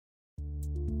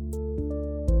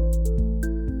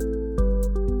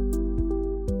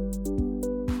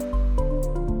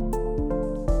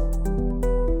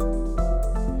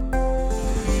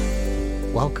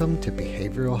Welcome to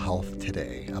Behavioral Health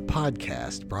Today, a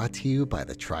podcast brought to you by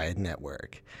the Triad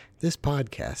Network. This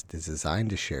podcast is designed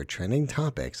to share trending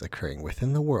topics occurring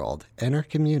within the world and our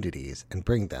communities and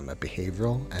bring them a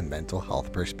behavioral and mental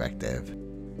health perspective.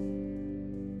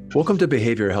 Welcome to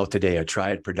Behavioral Health Today, a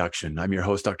Triad production. I'm your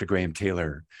host, Dr. Graham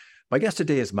Taylor. My guest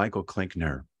today is Michael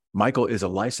Klinkner. Michael is a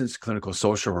licensed clinical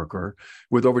social worker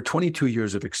with over 22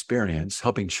 years of experience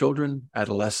helping children,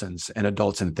 adolescents, and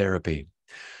adults in therapy.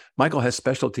 Michael has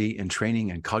specialty in training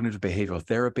in cognitive behavioral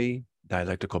therapy,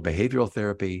 dialectical behavioral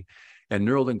therapy, and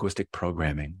neurolinguistic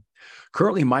programming.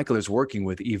 Currently, Michael is working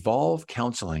with Evolve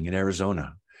Counseling in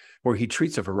Arizona, where he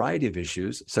treats a variety of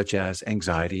issues such as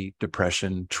anxiety,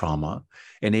 depression, trauma,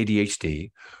 and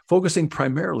ADHD, focusing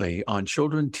primarily on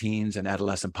children, teens, and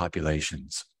adolescent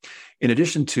populations. In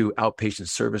addition to outpatient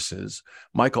services,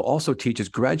 Michael also teaches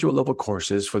graduate level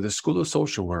courses for the School of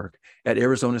Social Work at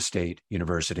Arizona State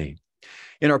University.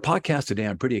 In our podcast today,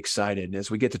 I'm pretty excited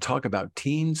as we get to talk about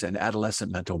teens and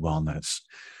adolescent mental wellness.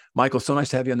 Michael, so nice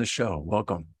to have you on the show.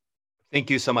 Welcome.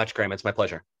 Thank you so much, Graham. It's my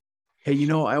pleasure. Hey,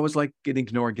 I always like getting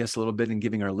to know our guests a little bit and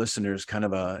giving our listeners kind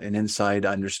of an inside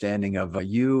understanding of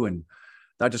you and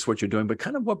not just what you're doing, but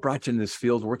kind of what brought you in this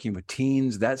field working with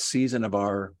teens, that season of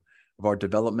our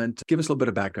development. Give us a little bit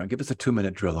of background. Give us a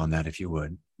 2-minute drill on that, if you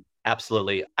would.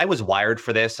 Absolutely. I was wired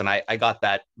for this, and I got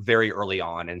that very early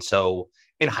on. And so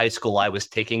in high school, I was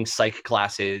taking psych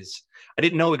classes. I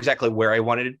didn't know exactly where I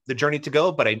wanted the journey to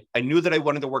go, but I knew that I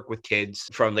wanted to work with kids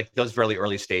from those very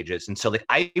early stages. And so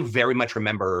I very much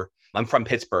remember, I'm from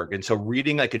Pittsburgh. And so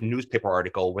reading a newspaper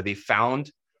article where they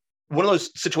found one of those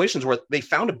situations where they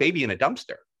found a baby in a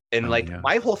dumpster. And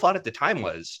my whole thought at the time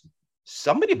was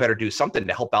somebody better do something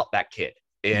to help out that kid.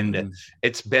 And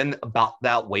it's been about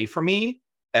that way for me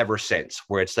ever since,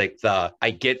 where it's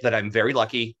I get that I'm very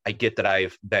lucky. I get that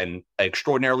I've been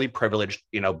extraordinarily privileged,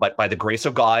 but by the grace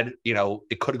of God,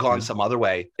 it could have gone some other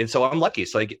way. And so I'm lucky.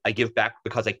 So I give back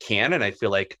because I can. And I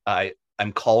feel like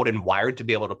I'm called and wired to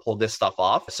be able to pull this stuff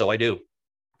off. So I do.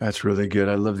 That's really good.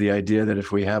 I love the idea that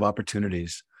if we have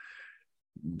opportunities,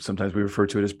 sometimes we refer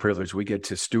to it as privilege, we get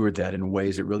to steward that in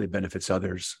ways that really benefits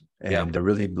others and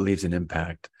really leaves an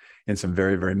impact in some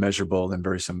very, very measurable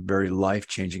and some very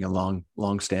life-changing and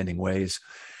long-standing ways.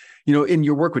 In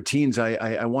your work with teens,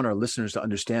 I want our listeners to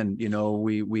understand,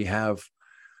 we have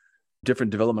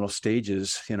different developmental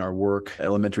stages in our work: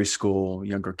 elementary school,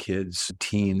 younger kids,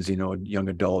 teens, young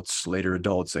adults, later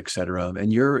adults, et cetera.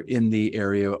 And you're in the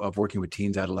area of working with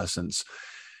teens, adolescents.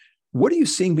 What are you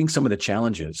seeing being some of the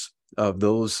challenges of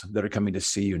those that are coming to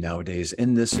see you nowadays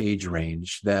in this age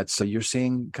range that you're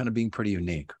seeing kind of being pretty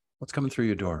unique? What's coming through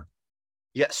your door?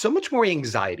 Yeah, so much more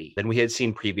anxiety than we had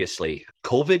seen previously.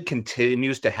 COVID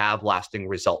continues to have lasting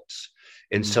results.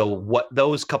 And so what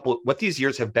these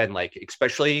years have been like,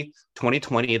 especially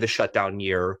 2020, the shutdown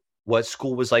year, what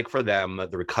school was like for them,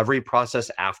 the recovery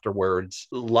process afterwards.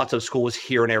 Lots of schools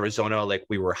here in Arizona,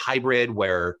 we were hybrid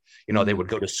where, they would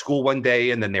go to school one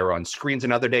day and then they were on screens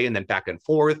another day and then back and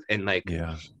forth. And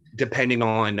depending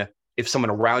on if someone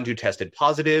around you tested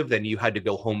positive, then you had to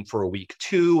go home for a week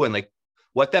too. And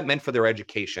what that meant for their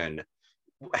education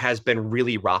has been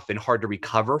really rough and hard to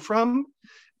recover from,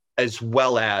 as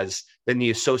well as then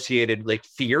the associated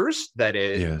fears that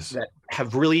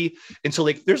have really. And so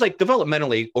there's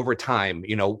developmentally over time,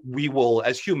 we will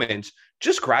as humans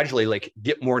just gradually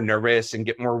get more nervous and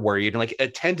get more worried and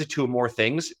attend to more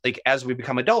things as we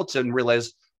become adults and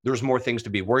realize there's more things to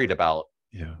be worried about.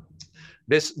 Yeah.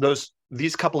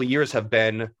 These couple of years have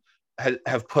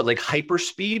put hyper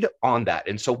speed on that.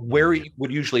 And so where it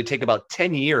would usually take about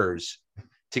 10 years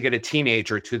to get a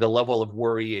teenager to the level of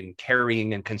worry and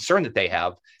carrying and concern that they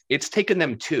have, it's taken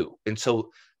them 2. And so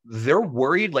they're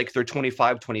worried they're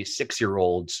 25,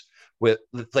 26-year-olds with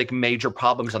major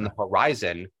problems on the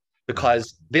horizon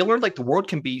because they learned the world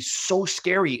can be so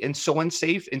scary and so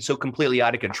unsafe and so completely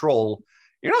out of control.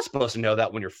 You're not supposed to know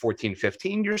that when you're 14,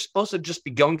 15. You're supposed to just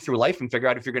be going through life and figure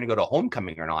out if you're going to go to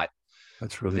homecoming or not.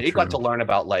 That's really they true. got to learn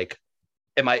about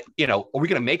am I, are we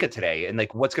going to make it today? And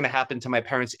what's going to happen to my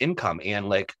parents' income? And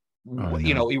are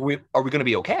we going to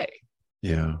be okay?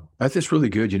 Yeah, that's just really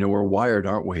good. We're wired,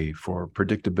 aren't we, for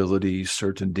predictability,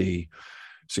 certainty,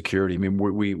 security. I mean,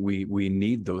 we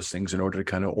need those things in order to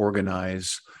kind of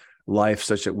organize life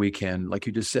such that we can, like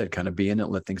you just said, kind of be in it,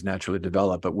 let things naturally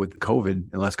develop. But with COVID in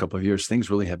the last couple of years,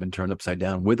 things really have been turned upside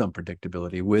down with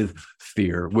unpredictability, with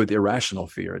fear, with irrational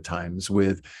fear at times,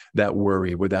 with that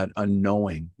worry, with that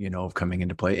unknowing, of coming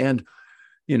into play. And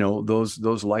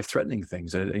those life-threatening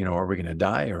things that, are we going to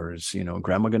die, or is,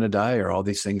 grandma going to die, or all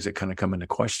these things that kind of come into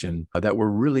question that were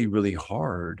really, really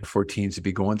hard for teens to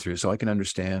be going through. So I can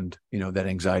understand, that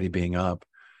anxiety being up.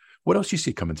 What else do you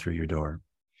see coming through your door?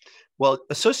 Well,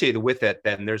 associated with it,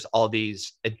 then there's all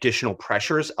these additional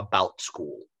pressures about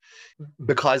school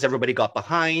because everybody got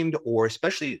behind, or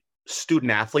especially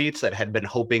student athletes that had been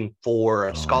hoping for a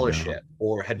Oh, yeah. scholarship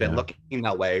or had been Yeah. looking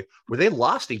that way, where they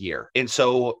lost a year. And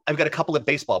so I've got a couple of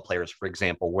baseball players, for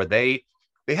example, where they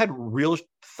had real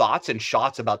thoughts and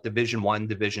shots about Division I,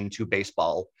 Division II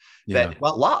baseball Yeah. that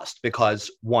got lost because,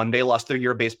 one, they lost their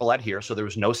year of baseball out here, so there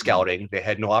was no scouting, they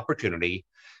had no opportunity.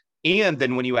 And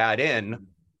then when you add in,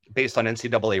 based on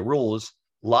NCAA rules,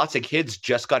 lots of kids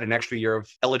just got an extra year of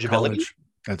eligibility. College.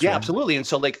 That's Yeah, right. absolutely. And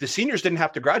so like the seniors didn't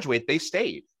have to graduate, they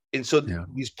stayed. And so Yeah.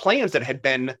 these plans that had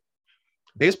been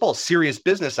baseball serious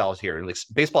business out here, and like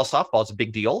baseball, softball is a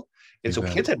big deal. And You so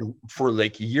bet. kids had for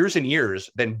like years and years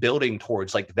been building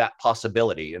towards like that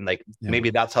possibility. And like Yeah. maybe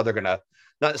that's how they're gonna,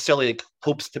 not necessarily like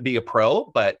hopes to be a pro,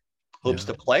 but hopes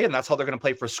Yeah. to play. And that's how they're gonna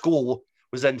play for school,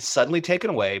 was then suddenly taken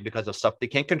away because of stuff they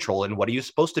can't control. And what are you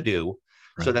supposed to do?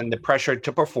 So Right. then the pressure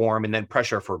to perform and then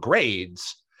pressure for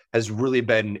grades has really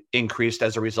been increased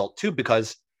as a result too,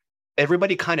 because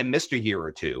everybody kind of missed a year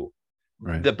or two.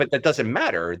 Right. But that doesn't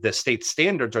matter. The state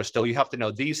standards are still, you have to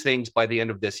know these things by the end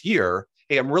of this year.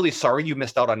 Hey, I'm really sorry you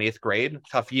missed out on 8th grade.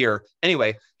 Tough year.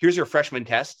 Anyway, here's your freshman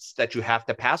tests that you have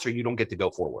to pass or you don't get to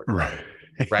go forward. Right.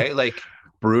 Right? Like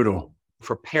Brutal.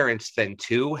 for parents then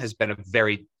too has been a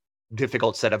very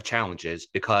difficult set of challenges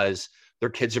because their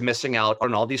kids are missing out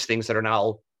on all these things that are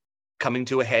now coming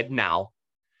to a head now.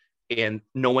 And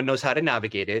no one knows how to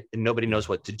navigate it and nobody knows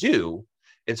what to do.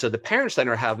 And so the parents then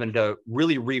are having to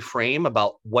really reframe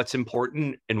about what's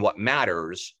important and what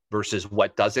matters versus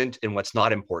what doesn't and what's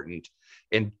not important.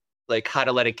 And like how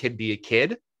to let a kid be a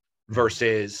kid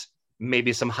versus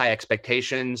maybe some high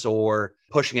expectations or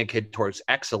pushing a kid towards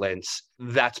excellence.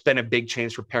 That's been a big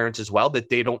change for parents as well, that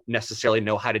they don't necessarily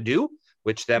know how to do,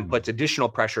 which then puts additional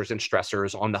pressures and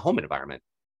stressors on the home environment.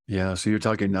 Yeah. So you're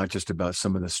talking not just about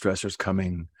some of the stressors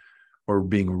coming or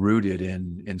being rooted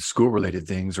in school-related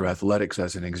things or athletics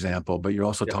as an example, but you're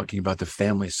also talking about the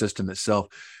family system itself.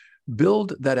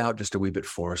 Build that out just a wee bit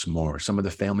for us more, some of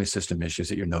the family system issues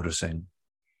that you're noticing.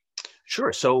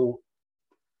 Sure. So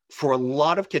for a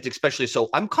lot of kids, especially, so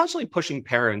I'm constantly pushing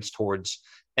parents towards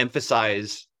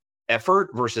emphasize effort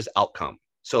versus outcome.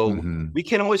 So we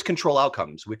can't always control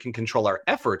outcomes. We can control our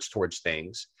efforts towards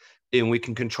things, and we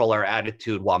can control our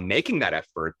attitude while making that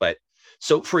effort. But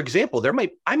so, for example,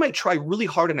 I might try really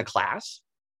hard in a class,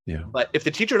 Yeah. but if the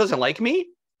teacher doesn't like me,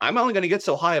 I'm only going to get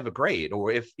so high of a grade.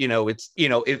 Or if,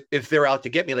 if they're out to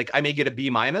get me, like I may get a B-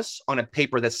 on a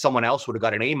paper that someone else would have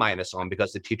got an A- on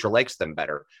because the teacher likes them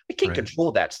better. I can't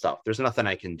control that stuff. There's nothing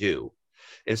I can do.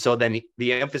 And so then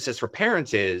the emphasis for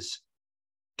parents is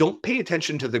don't pay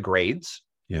attention to the grades.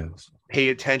 Yes. Pay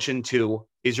attention to,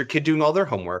 is your kid doing all their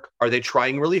homework? Are they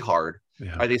trying really hard?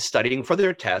 Yeah. Are they studying for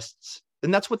their tests?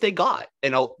 And that's what they got.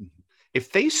 And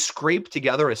if they scrape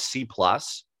together a C+,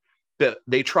 that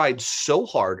they tried so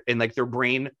hard and like their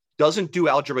brain doesn't do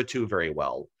algebra 2 very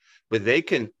well, but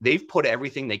they've put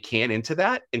everything they can into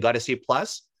that and got a C+.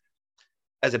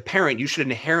 As a parent, you should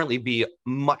inherently be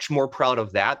much more proud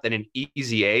of that than an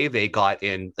easy A they got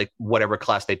in like whatever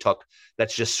class they took.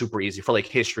 That's just super easy for like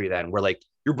history then, where like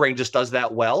your brain just does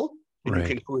that well and you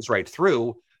can cruise right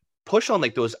through. Push on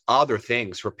like those other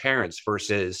things for parents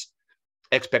versus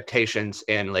expectations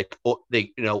and like,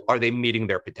 are they meeting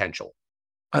their potential?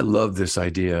 I love this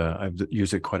idea. I've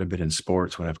used it quite a bit in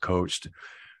sports when I've coached.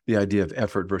 The idea of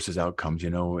effort versus outcomes,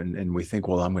 and we think,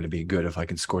 well, I'm going to be good if I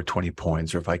can score 20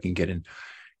 points or if I can get in.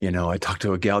 I talked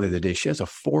to a gal the other day. She has a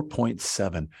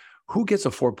 4.7. Who gets a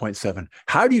 4.7?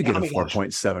 How do you get a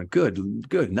 4.7?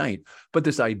 Good night. But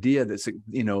this idea that,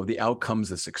 the outcomes,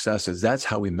 the successes, that's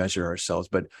how we measure ourselves.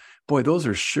 But boy, those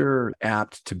are sure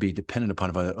apt to be dependent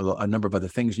upon a number of other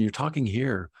things. And you're talking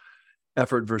here,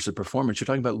 effort versus performance. You're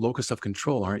talking about locus of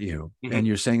control, aren't you? Mm-hmm. And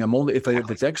you're saying if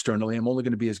it's externally, I'm only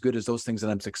going to be as good as those things that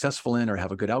I'm successful in or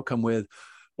have a good outcome with,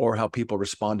 or how people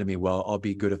respond to me. Well, I'll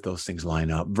be good if those things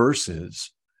line up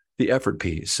versus the effort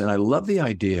piece. And I love the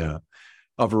idea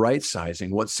of right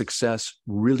sizing what success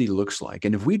really looks like.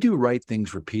 And if we do right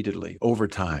things repeatedly over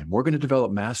time, we're going to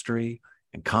develop mastery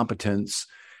and competence,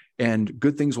 and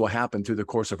good things will happen through the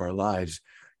course of our lives.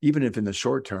 Even if in the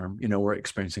short term, we're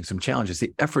experiencing some challenges,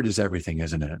 the effort is everything,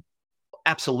 isn't it?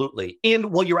 Absolutely.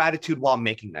 And your attitude while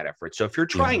making that effort. So if you're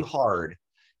trying hard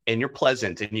and you're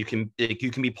pleasant and you can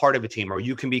be part of a team, or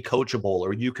you can be coachable,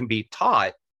 or you can be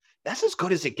taught, that's as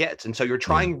good as it gets. And so you're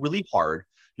trying really hard.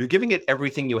 You're giving it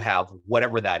everything you have,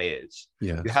 whatever that is.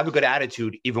 Yes. You have a good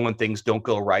attitude, even when things don't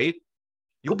go right.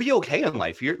 You'll be okay in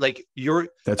life. Your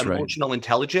That's emotional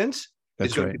intelligence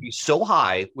is going to be so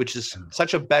high, which is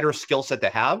such a better skill set to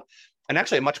have, and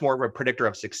actually a much more of a predictor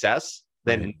of success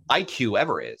than IQ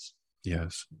ever is.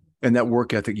 Yes. And that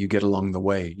work ethic you get along the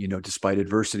way, despite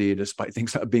adversity, despite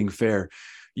things not being fair,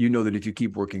 that if you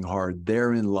keep working hard,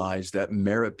 therein lies that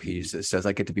merit piece that says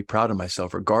I get to be proud of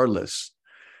myself regardless,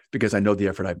 because I know the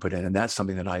effort I put in. And that's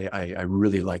something that I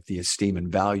really like, the esteem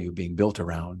and value being built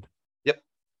around. Yep.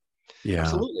 Yeah.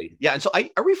 Absolutely. Yeah. And so I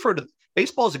refer to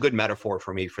baseball as a good metaphor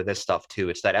for me for this stuff too.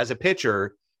 It's that as a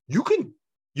pitcher, you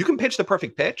can pitch the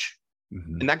perfect pitch,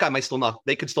 and that guy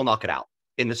they could still knock it out.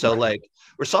 And so like,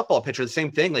 or softball pitcher, the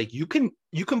same thing. Like you can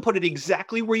put it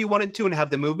exactly where you wanted to and have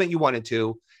the movement you wanted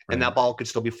to, and that ball could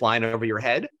still be flying over your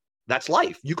head. That's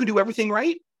life. You can do everything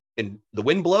right, and the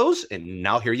wind blows, and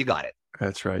now here you got it.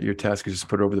 That's right. Your task is just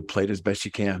put it over the plate as best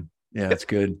you can. Yeah, that's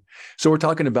good. So we're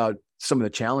talking about some of the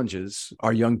challenges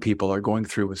our young people are going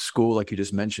through with school, like you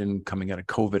just mentioned, coming out of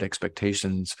COVID,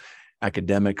 expectations,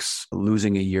 academics,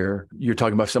 losing a year. You're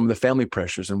talking about some of the family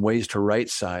pressures and ways to right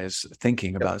size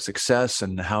thinking about success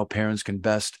and how parents can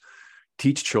best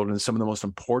teach children some of the most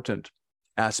important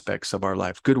aspects of our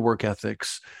life, good work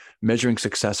ethics, measuring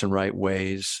success in right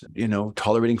ways,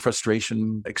 tolerating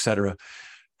frustration, et cetera.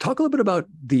 Talk a little bit about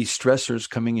the stressors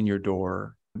coming in your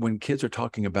door when kids are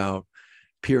talking about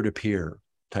peer-to-peer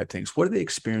type things. What are they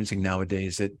experiencing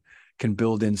nowadays that can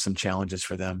build in some challenges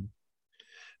for them?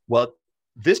 Well,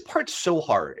 this part's so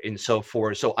hard. And so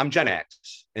I'm Gen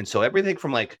X. And so everything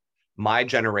from like my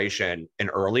generation and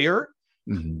earlier,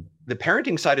 the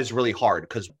parenting side is really hard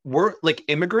because we're like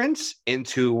immigrants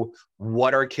into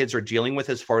what our kids are dealing with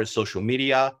as far as social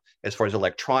media, as far as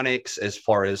electronics, as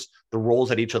far as the roles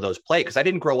that each of those play. Because I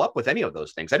didn't grow up with any of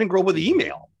those things. I didn't grow up with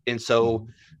email. And so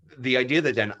the idea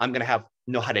that then I'm going to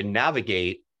know how to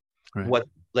navigate what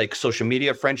like social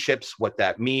media friendships, what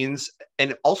that means,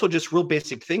 and also just real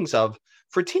basic things of,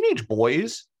 for teenage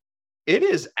boys, it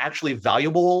is actually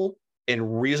valuable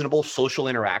and reasonable social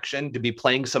interaction to be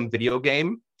playing some video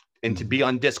game and to be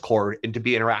on Discord and to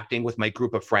be interacting with my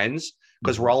group of friends,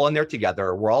 because we're all in there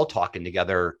together. We're all talking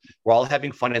together. We're all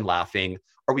having fun and laughing.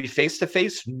 Are we face to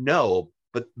face? No,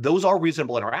 but those are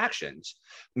reasonable interactions.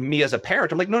 Me as a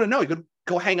parent, I'm like, no, you could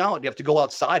go hang out. You have to go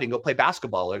outside and go play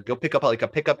basketball or go pick up like a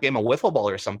pickup game of wiffle ball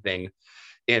or something.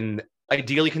 And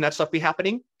ideally, can that stuff be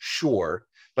happening? Sure.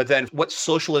 But then what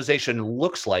socialization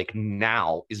looks like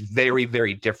now is very,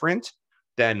 very different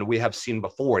than we have seen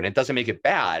before. And it doesn't make it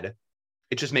bad.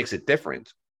 It just makes it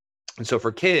different. And so for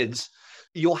kids,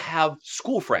 you'll have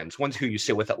school friends, ones who you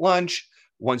sit with at lunch,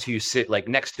 ones who you sit like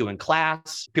next to in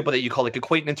class, people that you call like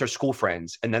acquaintance or school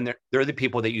friends. And then they're the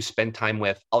people that you spend time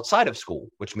with outside of school,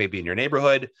 which may be in your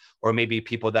neighborhood or maybe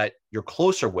people that you're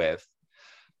closer with.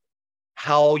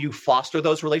 How you foster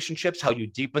those relationships, how you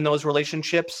deepen those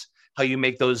relationships, how you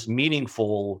make those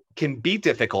meaningful can be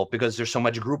difficult because there's so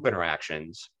much group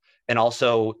interactions. And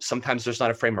also sometimes there's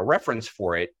not a frame of reference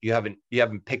for it. You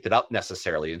haven't picked it up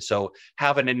necessarily. And so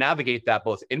having to navigate that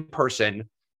both in person,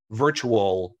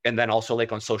 virtual, and then also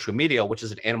like on social media, which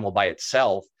is an animal by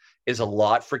itself, is a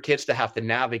lot for kids to have to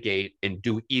navigate and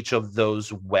do each of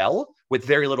those well with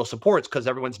very little supports because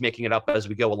everyone's making it up as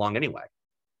we go along anyway.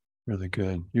 Really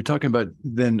good. You're talking about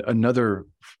then another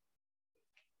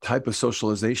type of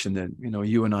socialization that,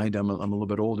 you and I'm a little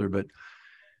bit older, but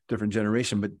different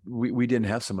generation, but we didn't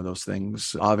have some of those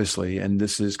things, obviously. And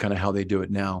this is kind of how they do it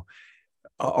now.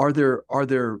 Are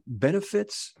there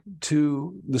benefits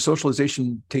to the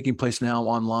socialization taking place now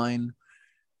online?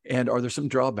 And are there some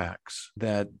drawbacks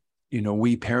that,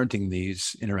 we parenting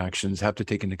these interactions have to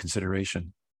take into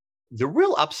consideration? The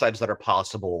real upsides that are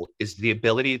possible is the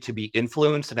ability to be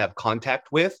influenced and have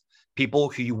contact with people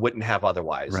who you wouldn't have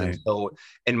otherwise. Right. And so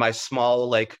in my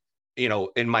small,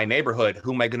 in my neighborhood,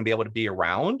 who am I going to be able to be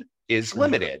around is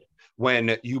limited.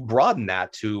 When you broaden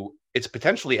that to, it's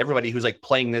potentially everybody who's like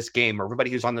playing this game or everybody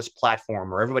who's on this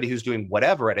platform or everybody who's doing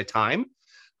whatever at a time,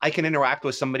 I can interact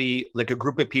with somebody, like a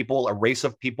group of people, a race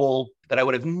of people that I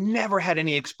would have never had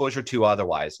any exposure to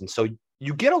otherwise. And so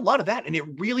you get a lot of that. And it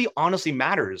really honestly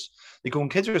matters. Like when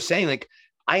kids are saying like,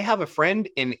 I have a friend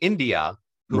in India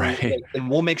who and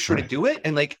we'll make sure to do it.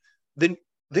 And like, then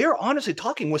they're honestly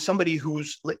talking with somebody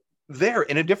who's like there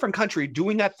in a different country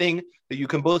doing that thing that you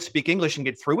can both speak English and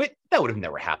get through it. That would have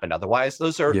never happened otherwise.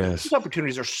 Those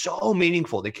opportunities are so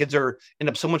meaningful. The kids end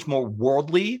up so much more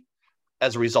worldly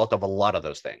as a result of a lot of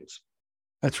those things.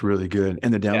 That's really good.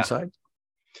 And the downside?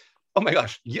 Yeah. Oh my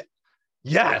gosh. Yeah.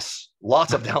 Yes.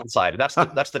 Lots of downside. That's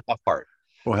the tough part.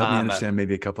 Well, help me understand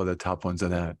maybe a couple of the top ones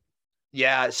of that.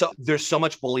 Yeah. So there's so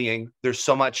much bullying. There's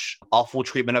so much awful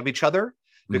treatment of each other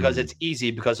because it's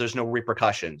easy because there's no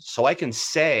repercussions. So I can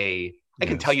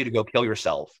tell you to go kill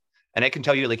yourself. And I can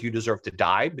tell you like you deserve to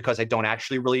die because I don't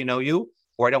actually really know you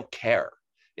or I don't care.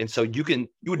 And so you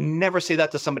would never say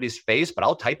that to somebody's face, but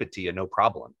I'll type it to you, no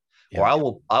problem. Yeah.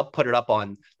 Or I'll put it up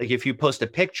on, like, if you post a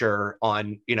picture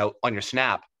on, on your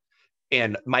Snap,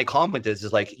 and my comment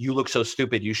is like, you look so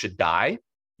stupid, you should die.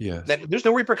 Yes. Then there's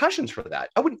no repercussions for that.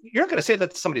 You're not going to say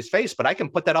that to somebody's face, but I can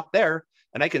put that up there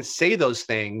and I can say those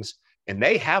things, and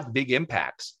they have big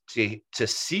impacts. To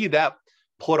see that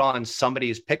put on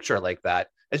somebody's picture like that,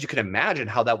 as you can imagine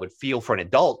how that would feel for an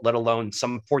adult, let alone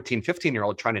some 14,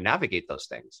 15-year-old trying to navigate those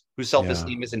things, whose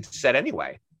self-esteem isn't set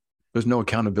anyway. There's no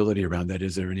accountability around that,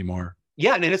 is there anymore?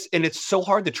 Yeah, and it's so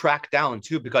hard to track down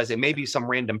too, because it may be some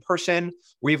random person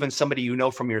or even somebody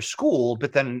from your school.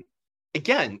 But then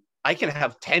again, I can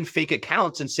have 10 fake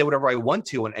accounts and say whatever I want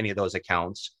to on any of those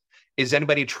accounts. Is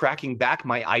anybody tracking back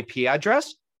my IP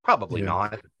address? Probably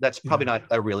not. That's probably not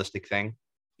a realistic thing.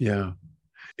 Yeah.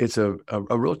 It's a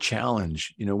real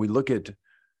challenge. We look at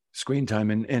screen time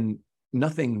and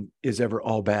nothing is ever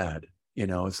all bad.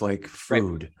 It's like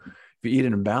food. Right. If you eat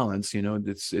it in balance,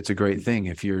 it's a great thing.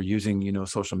 If you're using,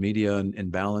 social media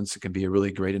in balance, it can be a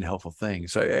really great and helpful thing.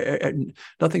 So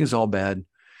nothing is all bad,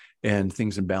 and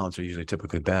things in balance are usually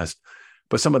typically best.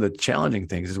 But some of the challenging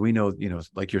things is we know,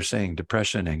 like you're saying,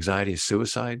 depression, anxiety,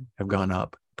 suicide have gone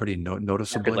up pretty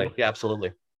noticeably. Yeah,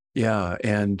 absolutely. Yeah.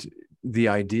 And the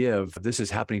idea of this is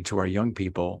happening to our young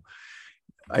people.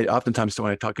 I oftentimes,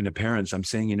 when I'm talking to parents, I'm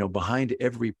saying, behind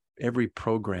every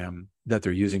program that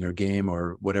they're using or game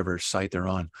or whatever site they're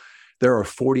on, there are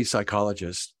 40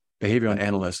 psychologists, behavioral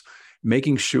analysts,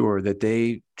 making sure that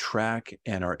they track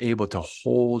and are able to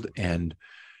hold and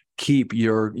keep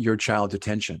your child's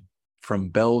attention from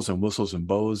bells and whistles and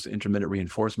bows, intermittent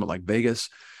reinforcement like Vegas.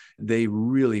 They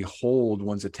really hold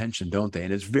one's attention, don't they?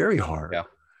 And it's very hard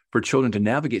for children to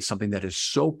navigate something that is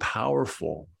so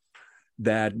powerful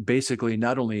that basically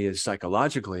not only is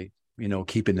psychologically,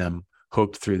 keeping them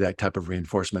hooked through that type of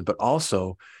reinforcement, but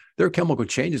also there are chemical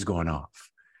changes going off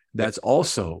that's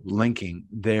also linking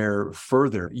their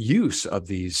further use of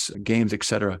these games, et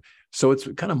cetera. So it's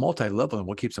kind of multi-level and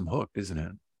what keeps them hooked, isn't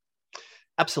it?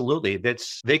 Absolutely.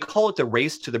 They call it the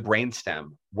race to the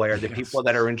brainstem, where the people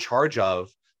that are in charge of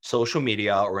social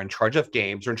media or in charge of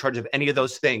games or in charge of any of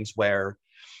those things, where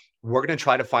we're going to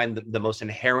try to find the most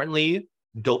inherently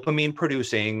dopamine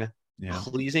producing,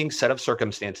 pleasing set of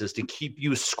circumstances to keep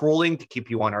you scrolling, to keep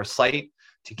you on our site,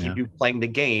 to keep you playing the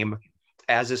game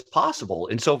as is possible.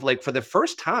 And so for the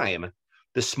first time,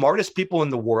 the smartest people in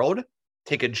the world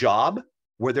take a job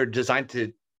where they're designed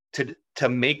to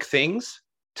make things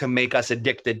to make us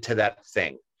addicted to that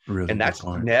thing. Really? And that's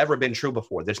never been true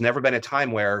before. There's never been a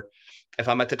time where if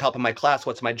I'm at the top of my class,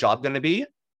 what's my job going to be?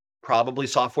 Probably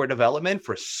software development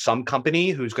for some company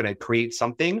who's going to create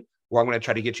something where I'm going to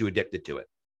try to get you addicted to it.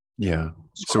 Yeah.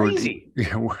 It's crazy.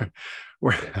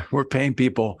 We're paying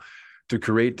people to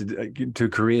create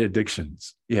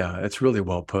addictions. Yeah, it's really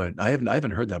well put. I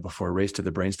haven't heard that before, race to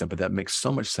the brainstem, but that makes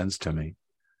so much sense to me.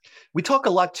 We talk a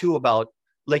lot too about,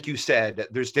 like you said,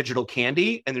 there's digital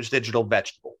candy and there's digital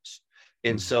vegetables.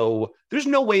 And so there's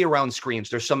no way around screens.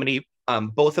 There's so many,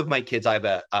 both of my kids, I have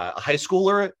a high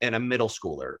schooler and a middle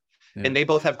schooler. And they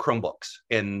both have Chromebooks,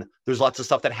 and there's lots of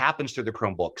stuff that happens through the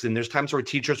Chromebooks. And there's times where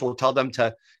teachers will tell them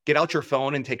to get out your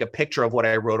phone and take a picture of what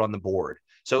I wrote on the board.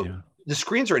 So the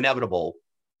screens are inevitable,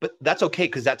 but that's okay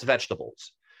because that's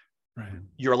vegetables. Right.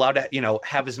 You're allowed to,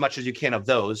 have as much as you can of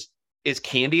those. Is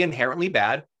candy inherently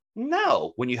bad?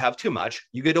 No. When you have too much,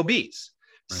 you get obese.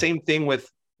 Right. Same thing with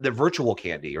the virtual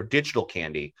candy or digital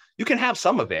candy. You can have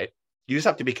some of it. You just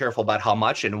have to be careful about how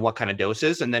much and what kind of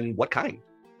doses and then what kind.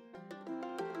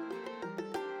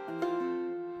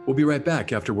 We'll be right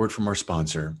back after word from our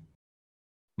sponsor.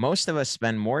 Most of us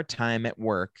spend more time at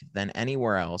work than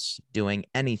anywhere else doing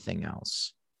anything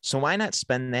else. So why not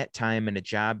spend that time in a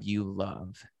job you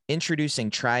love? Introducing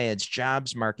Triad's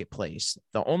Jobs Marketplace,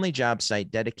 the only job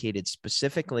site dedicated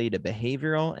specifically to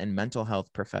behavioral and mental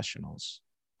health professionals.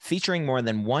 Featuring more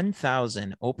than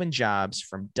 1,000 open jobs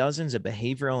from dozens of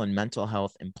behavioral and mental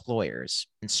health employers,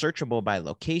 and searchable by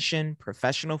location,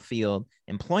 professional field,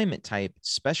 employment type,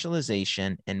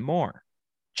 specialization, and more.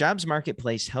 Jobs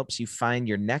Marketplace helps you find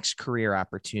your next career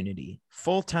opportunity.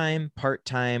 Full-time,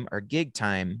 part-time, or gig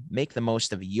time, make the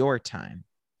most of your time.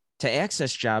 To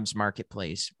access Jobs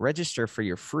Marketplace, register for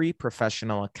your free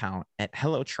professional account at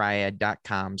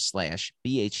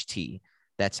hellotriad.com/BHT.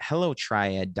 That's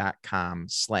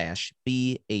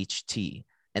hellotriad.com/BHT,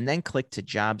 and then click to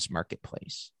Jobs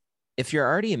Marketplace. If you're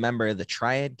already a member of the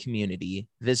Triad community,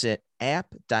 visit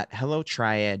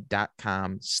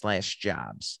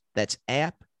app.hellotriad.com/jobs. That's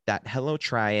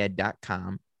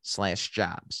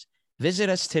app.hellotriad.com/jobs.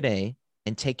 Visit us today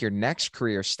and take your next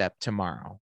career step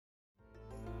tomorrow.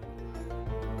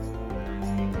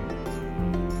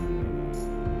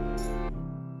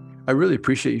 I really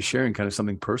appreciate you sharing kind of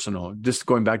something personal. Just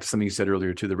going back to something you said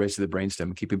earlier too, the race of the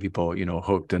brainstem, keeping people,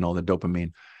 hooked and all the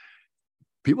dopamine.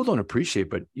 People don't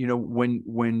appreciate, but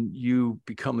when you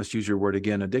become, let's use your word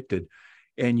again, addicted,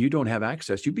 and you don't have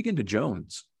access, you begin to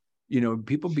Jones.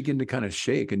 People begin to kind of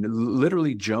shake and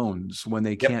literally Jones when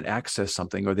they can't access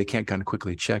something or they can't kind of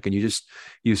quickly check. And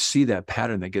you see that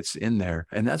pattern that gets in there,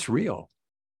 and that's real.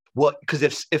 Well, because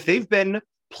if they've been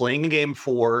playing a game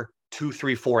for 2,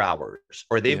 3, 4 hours,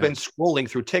 or they've been scrolling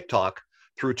through TikTok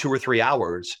through 2 or 3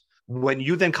 hours, when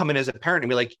you then come in as a parent and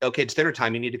be like, okay, it's dinner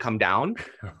time, you need to come down,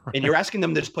 and you're asking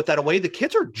them to just put that away, the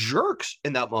kids are jerks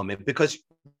in that moment because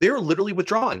they're literally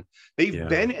withdrawn. They've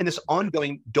been in this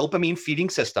ongoing dopamine feeding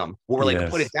system where we're like,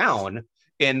 put it down,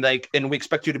 and we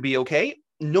expect you to be okay.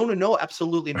 No,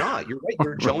 absolutely not. You're right.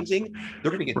 You're jonesing.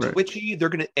 They're going to get twitchy. They're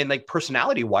going to, and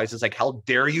personality wise, it's like, how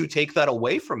dare you take that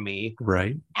away from me?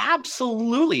 Right.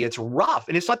 Absolutely. It's rough.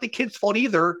 And it's not the kid's fault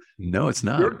either. No, it's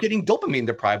not. You're getting dopamine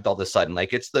deprived all of a sudden.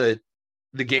 It's the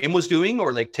game was doing,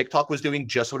 or TikTok was doing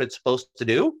just what it's supposed to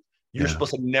do. You're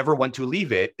supposed to never want to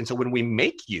leave it. And so when we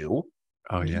make you,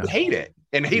 you hate it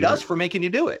and hate us for making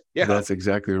you do it. Yeah, that's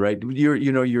exactly right.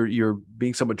 You're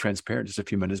being somewhat transparent just a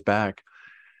few minutes back,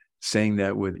 saying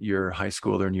that with your high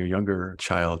schooler and your younger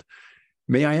child.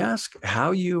 May I ask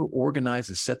how you organize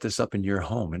and set this up in your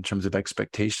home in terms of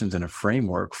expectations and a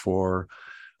framework for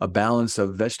a balance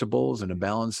of vegetables and a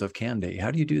balance of candy?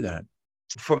 How do you do that?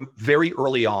 From very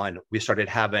early on, we started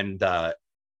having the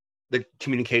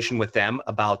communication with them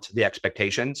about the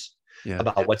expectations,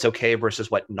 about what's okay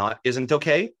versus what isn't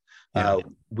okay.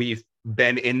 We've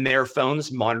been in their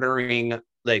phones monitoring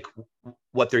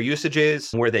what their usage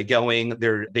is, where they're going.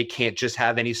 They can't just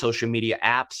have any social media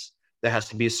apps. There has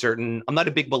to be I'm not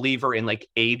a big believer in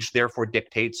age therefore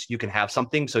dictates you can have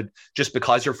something. So just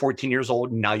because you're 14 years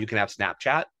old, now you can have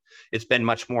Snapchat. It's been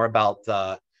much more about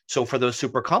so for those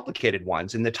super complicated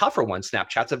ones and the tougher ones,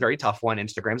 Snapchat's a very tough one.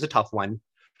 Instagram's a tough one.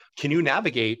 Can you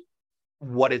navigate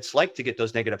what it's like to get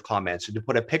those negative comments and to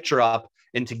put a picture up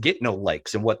and to get no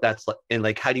likes and what that's like, and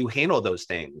how do you handle those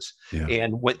things?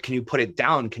 And what can you put it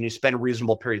down? Can you spend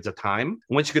reasonable periods of time?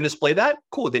 Once you can display that,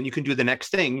 cool. Then you can do the next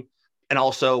thing. And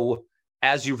also,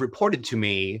 as you've reported to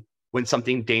me, when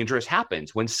something dangerous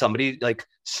happens, when somebody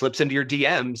slips into your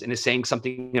DMs and is saying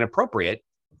something inappropriate,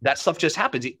 that stuff just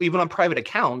happens. Even on private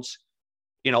accounts,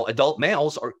 adult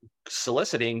males are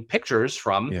soliciting pictures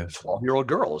from 12-year-old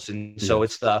girls. And so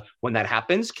it's when that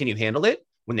happens, can you handle it?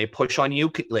 When they push on you,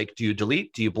 do you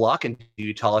delete, do you block, and do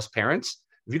you tell us parents?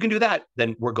 If you can do that,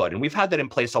 then we're good. And we've had that in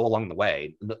place all along the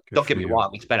way. Don't get me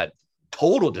wrong. It's been a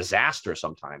total disaster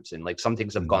sometimes. And some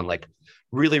things have gone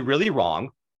really, really wrong.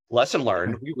 Lesson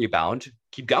learned, we rebound,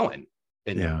 keep going.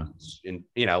 And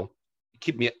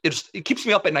it keeps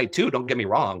me up at night too. Don't get me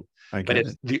wrong. But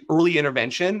it's the early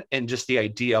intervention and just the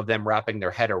idea of them wrapping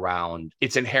their head around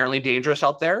it's inherently dangerous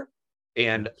out there.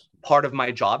 And part of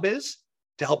my job is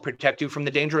to help protect you from the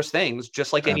dangerous things,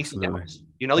 just like anything else.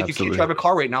 You can't drive a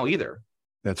car right now either.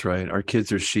 That's right. Our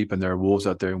kids are sheep and there are wolves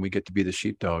out there, and we get to be the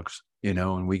sheepdogs,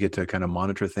 and we get to kind of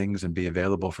monitor things and be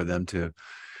available for them to.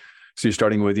 So you're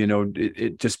starting with,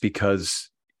 it just because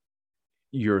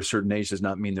you're a certain age does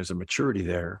not mean there's a maturity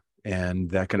there. And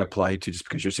that can apply to just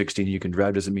because you're 16, you can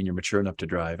drive doesn't mean you're mature enough to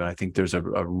drive. And I think there's a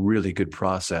really good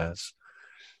process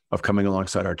of coming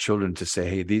alongside our children to say,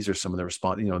 hey, these are some of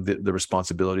the the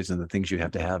responsibilities and the things you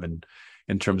have to have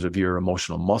in terms of your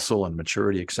emotional muscle and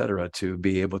maturity, et cetera, to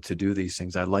be able to do these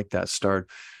things. I like that start.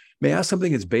 May I ask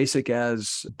something as basic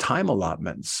as time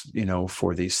allotments,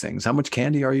 for these things? How much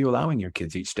candy are you allowing your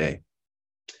kids each day?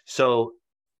 So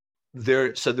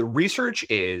the research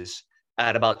is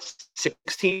at about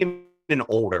 16 and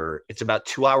older, it's about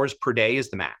 2 hours per day is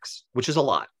the max, which is a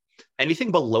lot.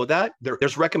 Anything below that,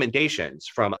 there's recommendations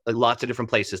from lots of different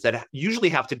places that usually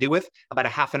have to do with about a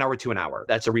half an hour to an hour.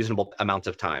 That's a reasonable amount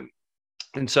of time.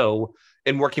 And so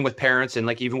in working with parents and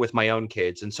even with my own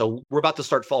kids. And so we're about to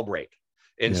start fall break.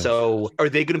 And so are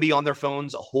they going to be on their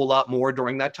phones a whole lot more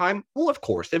during that time? Well, of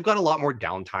course, they've got a lot more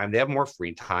downtime. They have more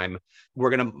free time. We're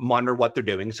going to monitor what they're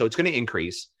doing. So it's going to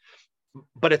increase.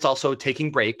 But it's also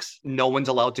taking breaks. No one's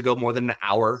allowed to go more than an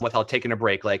hour without taking a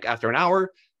break. After an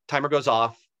hour, timer goes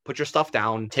off, put your stuff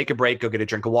down, take a break, go get a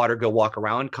drink of water, go walk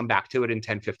around, come back to it in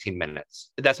 10, 15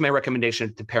 minutes. That's my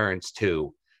recommendation to parents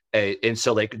too. And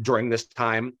so during this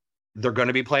time, they're going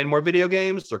to be playing more video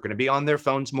games. They're going to be on their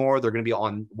phones more. They're going to be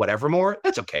on whatever more.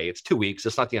 That's okay. It's 2 weeks.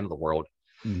 It's not the end of the world.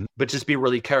 Mm-hmm. But just be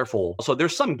really careful. So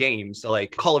there's some games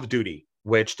like Call of Duty.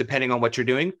 which depending on what you're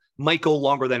doing might go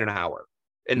longer than an hour.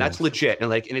 And that's legit.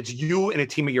 And it's you and a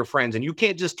team of your friends. And you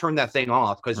can't just turn that thing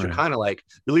off because you're kind of like,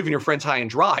 you're leaving your friends high and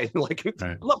dry.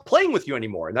 I'm not playing with you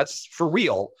anymore. And that's for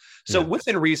real. So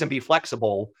within reason, be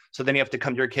flexible. So then you have to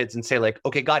come to your kids and say like,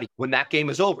 okay, Gotti, when that game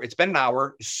is over, it's been an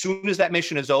hour. As soon as that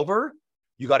mission is over,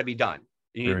 you got to be done.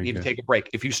 You need to take a break.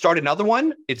 If you start another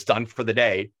one, it's done for the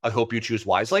day. I hope you choose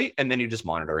wisely. And then you just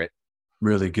monitor it.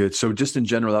 Really good. So just in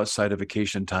general, outside of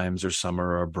vacation times or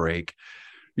summer or break,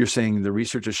 you're saying the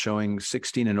research is showing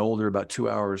 16 and older, about 2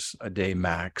 hours a day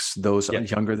max. Those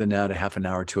younger than that, a half an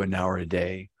hour to an hour a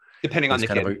day. Depending on the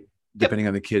kid. Depending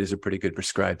on the kid is a pretty good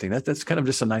prescribed thing. That's kind of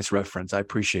just a nice reference. I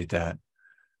appreciate that.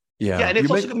 Yeah. Yeah. And it's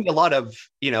also going to be a lot of,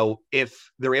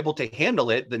 if they're able to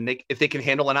handle it, then if they can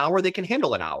handle an hour, they can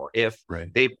handle an hour. If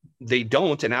they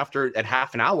don't, and after at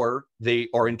half an hour, they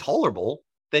are intolerable,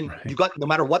 then you got, no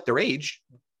matter what their age,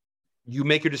 you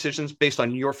make your decisions based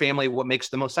on your family, what makes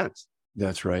the most sense.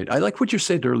 That's right. I like what you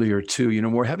said earlier too.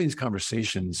 When we're having these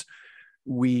conversations,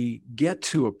 we get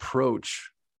to approach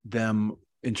them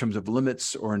in terms of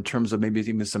limits or in terms of maybe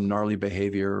even some gnarly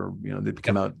behavior, they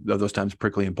become out those times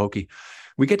prickly and pokey.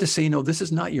 We get to say, this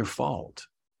is not your fault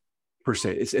per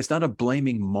se. It's not a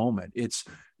blaming moment.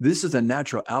 This is a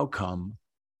natural outcome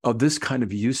of this kind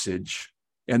of usage.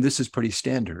 And this is pretty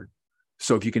standard.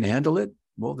 So if you can handle it,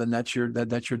 well, then that's your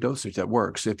dosage that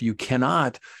works. If you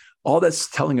cannot, all that's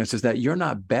telling us is that you're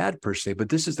not bad per se, but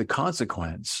this is the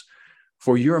consequence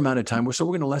for your amount of time. So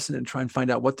we're going to lessen it and try and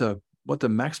find out what the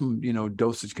maximum,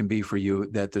 dosage can be for you,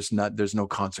 that there's no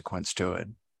consequence to it.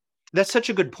 That's such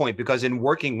a good point, because in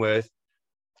working with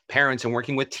parents and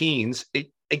working with teens,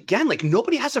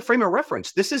 nobody has a frame of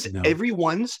reference. This is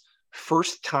everyone's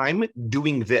first time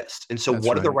doing this. And so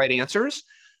what are the right answers,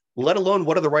 let alone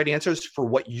what are the right answers for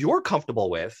what you're comfortable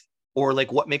with, or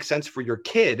what makes sense for your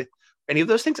kid? Any of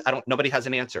those things, nobody has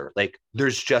an answer.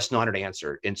 There's just not an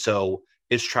answer. And so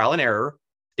it's trial and error.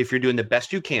 If you're doing the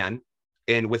best you can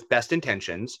and with best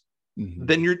intentions,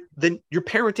 then you're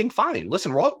parenting fine.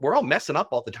 Listen, we're all messing up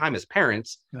all the time as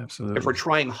parents. Absolutely. If we're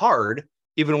trying hard,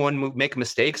 even when we make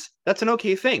mistakes, that's an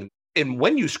okay thing. And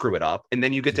when you screw it up, and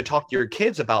then you get to talk to your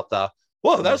kids about that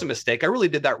was a mistake. I really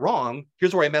did that wrong.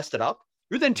 Here's where I messed it up.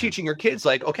 You're then teaching your kids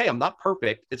okay, I'm not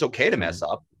perfect. It's okay to mess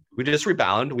up. We just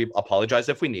rebound. We apologize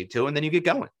if we need to, and then you get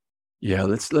going. Yeah,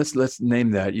 let's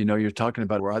name that. You're talking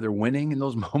about we're either winning in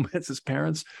those moments as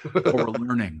parents, or we're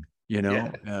learning.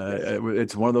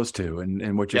 It's one of those two.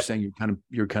 And what you're saying,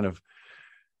 you're kind of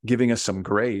giving us some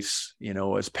grace,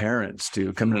 as parents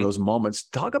to come into those moments.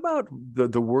 Talk about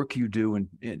the work you do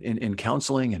in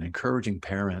counseling and encouraging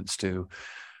parents to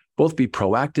both be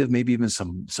proactive, maybe even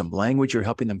some language you're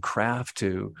helping them craft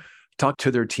to talk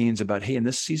to their teens about, hey, in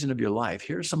this season of your life,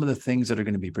 here are some of the things that are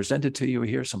going to be presented to you.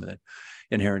 Here are some of the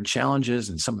inherent challenges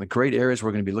and some of the great areas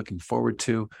we're going to be looking forward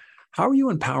to. How are you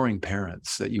empowering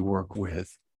parents that you work with?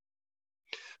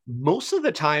 Most of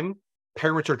the time,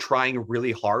 parents are trying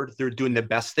really hard. They're doing the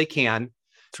best they can.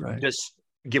 That's right. Just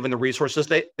given the resources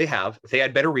they have. If they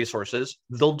had better resources,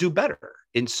 they'll do better.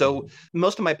 And so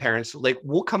most of my parents,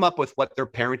 will come up with what their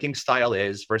parenting style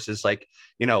is versus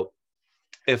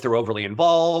if they're overly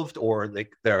involved, or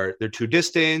they're too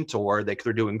distant, or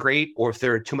they're doing great, or if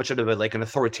they're too much of an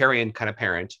authoritarian kind of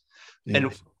parent. Yes.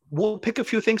 And we'll pick a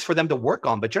few things for them to work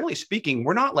on. But generally speaking,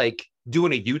 we're not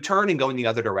doing a U-turn and going the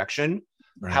other direction,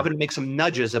 having to make some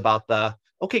nudges about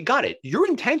okay, got it. Your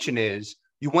intention is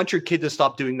you want your kid to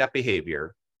stop doing that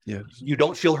behavior. Yes. You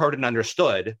don't feel heard and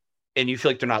understood, and you feel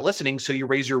like they're not listening. So you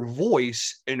raise your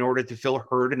voice in order to feel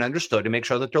heard and understood and make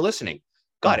sure that they're listening.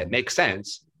 Got it. Makes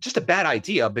sense. Just a bad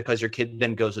idea, because your kid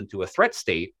then goes into a threat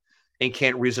state and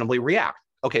can't reasonably react.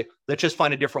 Okay, let's just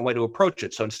find a different way to approach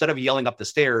it. So instead of yelling up the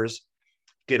stairs,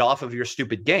 get off of your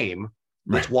stupid game.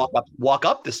 Let's walk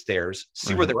up the stairs,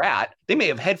 see where they're at. They may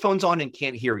have headphones on and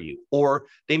can't hear you, or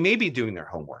they may be doing their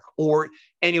homework, or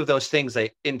any of those things.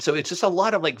 And so it's just a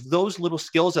lot of those little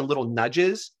skills and little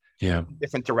nudges,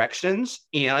 different directions,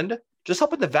 and just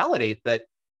helping to validate that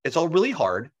it's all really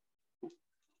hard.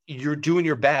 You're doing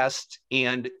your best.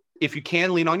 And if you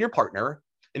can, lean on your partner.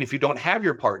 And if you don't have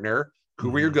your partner,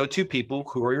 who are your go-to people?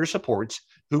 Who are your supports?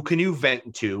 Who can you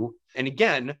vent to? And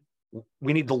again,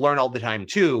 we need to learn all the time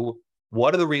too.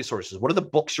 What are the resources? What are the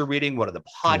books you're reading? What are the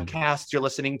podcasts you're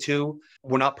listening to?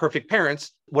 We're not perfect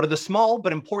parents. What are the small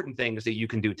but important things that you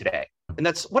can do today? And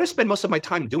that's what I spend most of my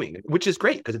time doing, which is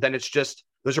great, because then it's just,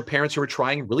 those are parents who are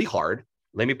trying really hard.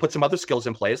 Let me put some other skills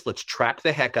in place. Let's track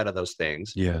the heck out of those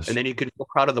things. Yes. And then you can feel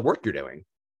proud of the work you're doing.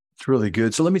 It's really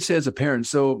good. So let me say, as a parent,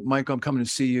 so Michael, I'm coming to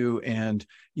see you, and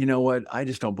you know what? I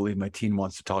just don't believe my teen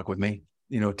wants to talk with me.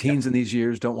 teens in these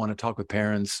years don't want to talk with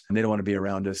parents and they don't want to be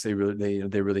around us. They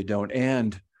really don't.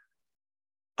 And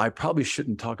I probably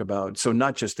shouldn't talk about, so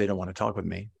not just they don't want to talk with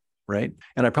me, right?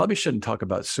 And I probably shouldn't talk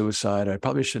about suicide. I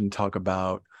probably shouldn't talk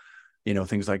about,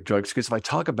 things like drugs, because if I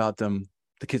talk about them,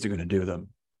 the kids are going to do them.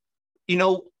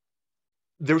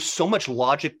 There's so much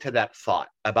logic to that thought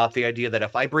about the idea that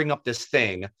if I bring up this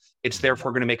thing, it's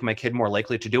therefore going to make my kid more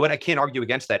likely to do it. I can't argue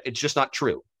against that. It's just not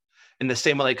true. In the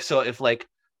same way, so if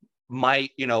my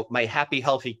happy,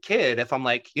 healthy kid, if I'm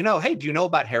like, hey, do you know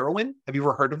about heroin? Have you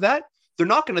ever heard of that? They're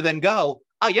not going to then go,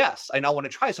 yes, I now want to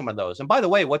try some of those. And by the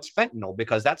way, what's fentanyl?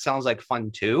 Because that sounds like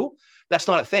fun too. That's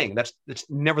not a thing. That's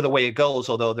never the way it goes,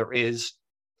 although there is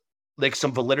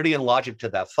some validity and logic to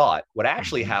that thought. What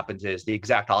actually happens is the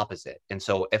exact opposite. And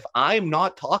so if I'm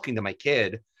not talking to my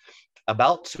kid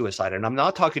about suicide, and I'm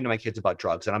not talking to my kids about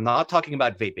drugs, and I'm not talking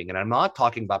about vaping, and I'm not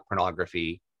talking about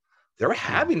pornography, they're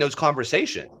having those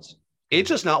conversations. It's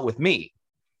just not with me.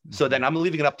 So then I'm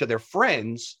leaving it up to their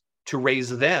friends to raise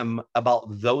them about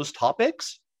those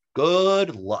topics.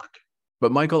 Good luck.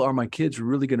 But Michael, are my kids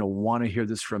really going to want to hear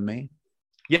this from me?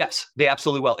 Yes, they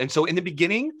absolutely will. And so in the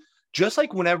beginning, just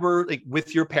like whenever,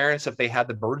 with your parents, if they had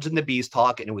the birds and the bees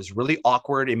talk and it was really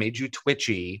awkward, it made you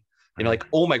twitchy,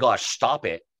 oh my gosh, stop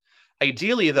it.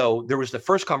 Ideally, though, there was the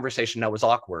first conversation that was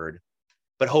awkward,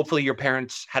 but hopefully your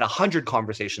parents had 100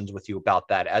 conversations with you about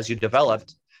that as you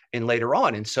developed and later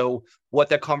on. And so what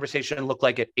that conversation looked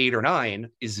like at 8 or 9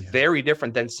 is very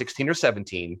different than 16 or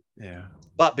 17. Yeah.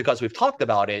 But because we've talked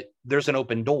about it, there's an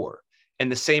open door. In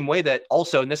the same way that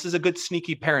also, and this is a good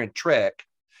sneaky parent trick,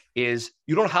 is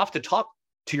you don't have to talk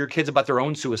to your kids about their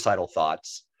own suicidal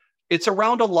thoughts. It's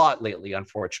around a lot lately,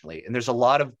 unfortunately. And there's a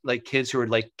lot of kids who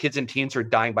are kids and teens who are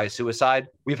dying by suicide.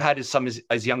 We've had some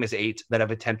as young as 8 that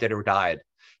have attempted or died.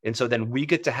 And so then we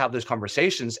get to have those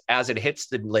conversations as it hits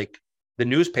the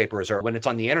newspapers or when it's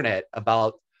on the internet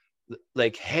about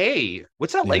hey,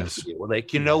 what's that like for you? Or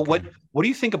what do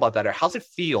you think about that? Or how's it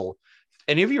feel?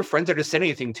 Any of your friends that have said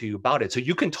anything to you about it? So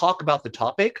you can talk about the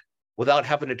topic without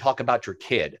having to talk about your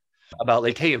kid about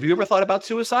hey, have you ever thought about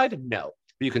suicide? No.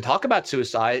 But you can talk about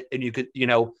suicide and you could,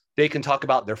 they can talk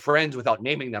about their friends without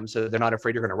naming them. So they're not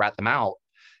afraid you're going to rat them out.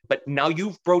 But now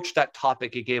you've broached that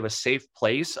topic. It gave a safe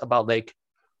place about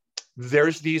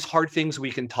there's these hard things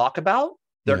we can talk about.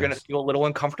 They're going to feel a little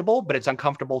uncomfortable, but it's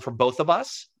uncomfortable for both of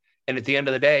us. And at the end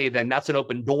of the day, then that's an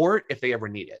open door if they ever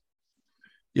need it.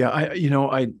 Yeah.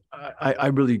 I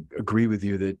really agree with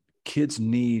you that kids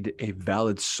need a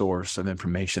valid source of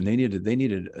information. They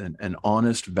needed an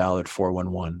honest, valid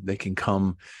 411. They can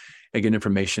come and get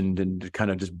information and kind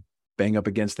of just bang up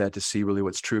against that to see really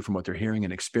what's true from what they're hearing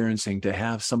and experiencing, to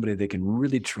have somebody they can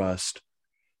really trust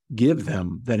give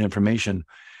them that information.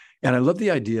 And I love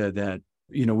the idea that,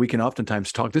 we can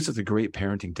oftentimes talk. This is a great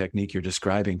parenting technique you're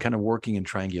describing, kind of working in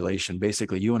triangulation.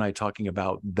 Basically, you and I talking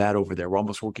about that over there. We're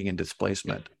almost working in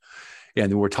displacement.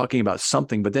 And we're talking about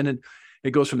something, but then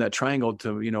it goes from that triangle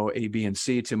to, A, B, and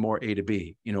C to more A to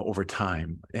B, over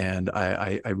time. And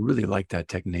I really like that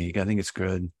technique. I think it's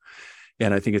good.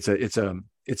 And I think it's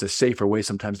a safer way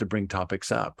sometimes to bring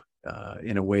topics up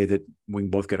in a way that we can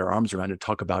both get our arms around and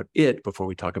talk about it before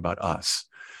we talk about us.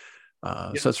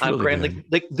 So that's really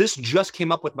good. This just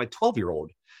came up with my 12-year-old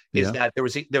is that there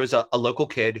was a local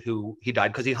kid who he died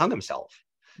because he hung himself.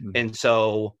 Mm-hmm. And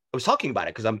so I was talking about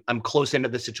it because I'm close into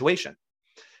the situation.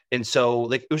 And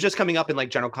so it was just coming up in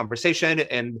general conversation,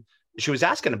 and she was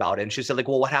asking about it. And she said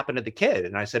well, what happened to the kid?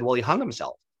 And I said, well, he hung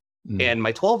himself. Mm-hmm. And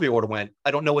my 12-year-old went,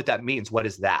 I don't know what that means. What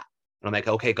is that? And I'm like,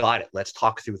 okay, got it. Let's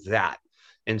talk through that.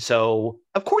 And so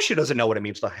of course she doesn't know what it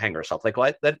means to hang herself.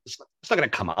 What? It's not going to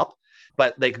come up.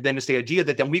 But then it's the idea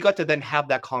that then we got to then have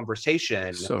that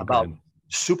conversation about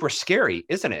super scary,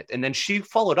 isn't it? And then she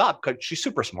followed up because she's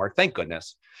super smart, thank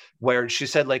goodness, where she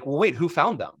said well, wait, who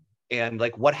found them? And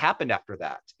what happened after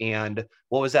that? And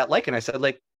what was that like? And I said,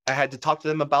 I had to talk to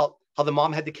them about how the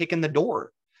mom had to kick in the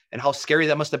door and how scary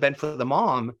that must have been for the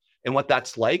mom and what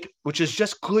that's like, which is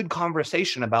just good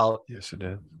conversation about. Yes, it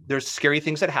is. There's scary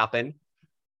things that happen.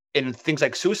 And things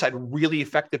like suicide really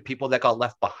affected people that got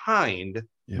left behind.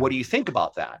 Yeah. What do you think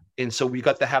about that? And so we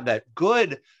got to have that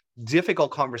good,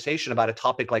 difficult conversation about a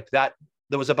topic like that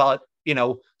was about,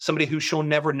 somebody who she'll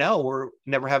never know or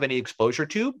never have any exposure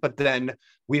to. But then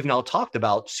we've now talked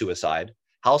about suicide,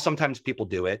 how sometimes people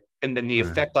do it, and then the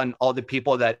effect on all the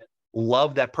people that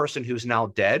love that person who's now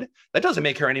dead. That doesn't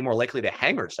make her any more likely to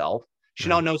hang herself. She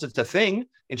now knows it's a thing,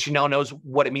 and she now knows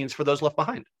what it means for those left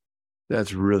behind.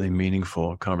 That's really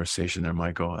meaningful conversation there,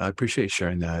 Michael. I appreciate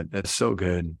sharing that. That's so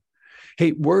good.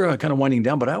 Hey, we're kind of winding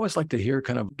down, but I always like to hear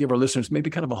give our listeners maybe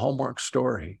kind of a hallmark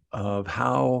story of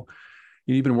how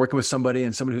You've been working with somebody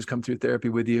who's come through therapy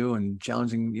with you and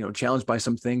challenged by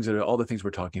some things that are all the things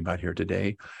we're talking about here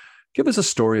today. Give us a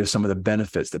story of some of the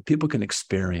benefits that people can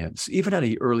experience, even at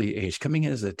an early age, coming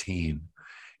in as a teen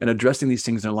and addressing these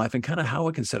things in their life, and kind of how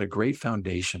it can set a great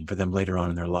foundation for them later on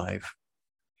in their life.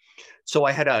 So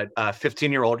I had a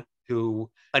 15-year-old who,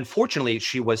 unfortunately,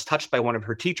 she was touched by one of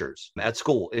her teachers at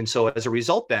school. And so as a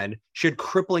result, then she had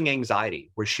crippling anxiety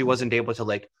where she wasn't able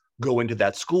to go into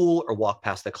that school or walk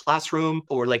past the classroom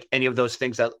or any of those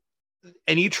things, that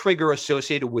any trigger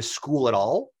associated with school at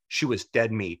all, she was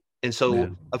dead meat. And so,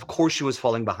 Of course, she was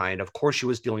falling behind. Of course, she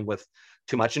was dealing with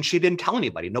too much. And she didn't tell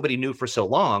anybody. Nobody knew for so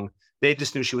long. They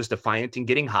just knew she was defiant and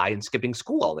getting high and skipping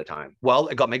school all the time. Well,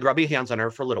 I got my grubby hands on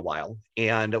her for a little while,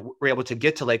 and we were able to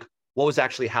get to what was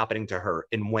actually happening to her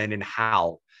and when and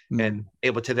how, and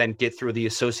able to then get through the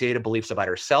associated beliefs about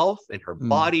herself and her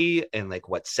body and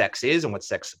what sex is and what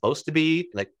sex is supposed to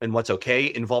be, and what's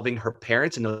okay, involving her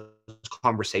parents in those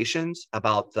conversations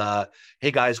about hey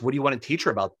guys, what do you want to teach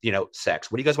her about,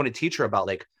 sex? What do you guys want to teach her about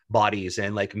bodies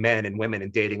and men and women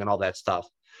and dating and all that stuff?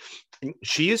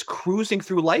 She is cruising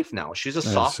through life now. She's a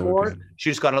sophomore. So she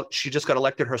just got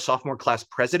elected her sophomore class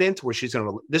president, where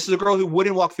this is a girl who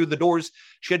wouldn't walk through the doors.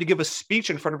 She had to give a speech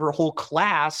in front of her whole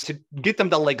class to get them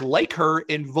to like her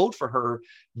and vote for her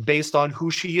based on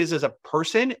who she is as a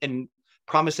person and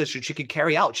promises that she could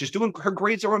carry out. Her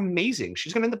grades are amazing.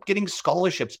 She's going to end up getting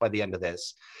scholarships by the end of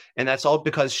this. And that's all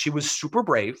because she was super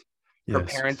brave. Her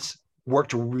parents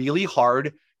worked really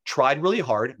hard, tried really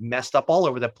hard, messed up all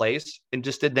over the place, and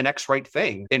just did the next right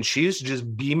thing. And she's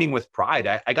just beaming with pride.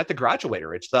 I got to graduate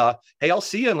her. It's hey, I'll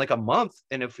see you in a month.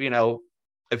 And if you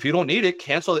don't need it,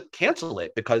 cancel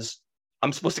it, because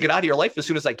I'm supposed to get out of your life as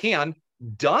soon as I can.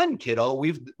 Done, kiddo.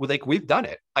 We've done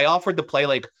it. I offered to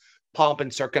play Pomp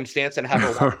and Circumstance and have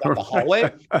her walk down the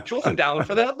hallway. She wasn't down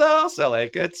for that though. So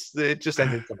it just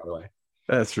ended some other way.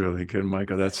 That's really good,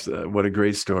 Michael. That's what a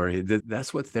great story.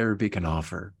 That's what therapy can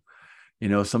offer.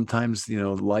 Sometimes,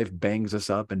 life bangs us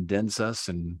up and dents us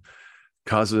and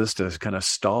causes us to kind of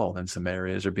stall in some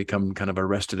areas or become kind of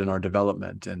arrested in our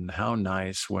development. And how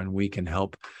nice when we can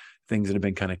help things that have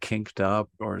been kind of kinked up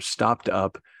or stopped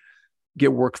up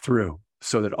get worked through,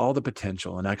 so that all the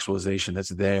potential and actualization that's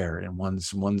there in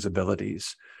one's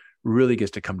abilities really gets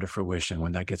to come to fruition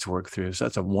when that gets worked through. So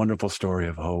that's a wonderful story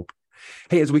of hope.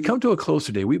 Hey, as we come to a close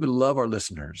today, we would love our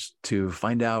listeners to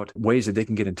find out ways that they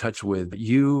can get in touch with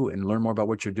you and learn more about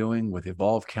what you're doing with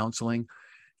Evolve Counseling.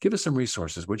 Give us some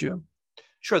resources, would you?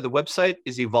 Sure. The website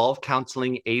is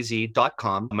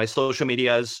evolvecounselingaz.com. My social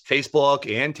media is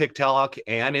Facebook and TikTok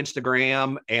and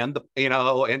Instagram and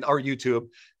and our YouTube.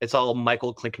 It's all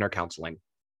Michael Klinkner Counseling.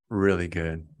 Really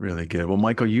good. Really good. Well,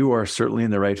 Michael, you are certainly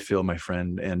in the right field, my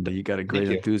friend, and you got a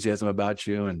great enthusiasm about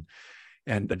you and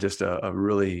just a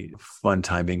really fun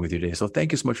time being with you today. So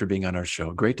thank you so much for being on our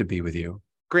show. Great to be with you.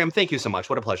 Graham, thank you so much.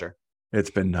 What a pleasure. It's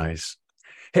been nice.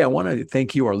 Hey, I want to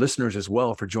thank you, our listeners, as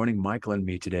well, for joining Michael and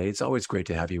me today. It's always great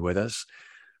to have you with us.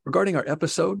 Regarding our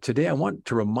episode today, I want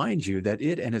to remind you that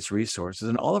it and its resources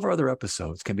and all of our other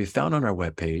episodes can be found on our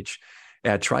webpage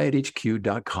at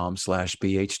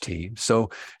triadhq.com/BHT.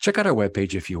 So check out our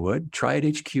webpage if you would,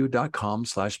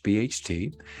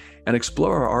 triadhq.com/BHT, and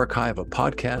explore our archive of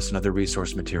podcasts and other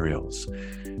resource materials.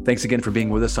 Thanks again for being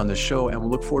with us on the show, and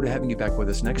we'll look forward to having you back with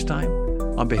us next time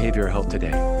on Behavioral Health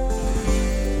Today.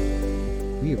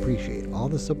 We appreciate all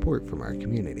the support from our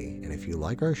community, and if you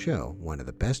like our show, one of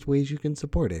the best ways you can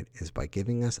support it is by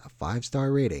giving us a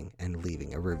 5-star rating and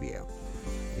leaving a review.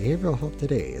 Behavioral Health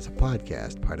Today is a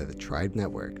podcast part of the Tribe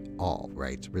Network, all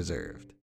rights reserved.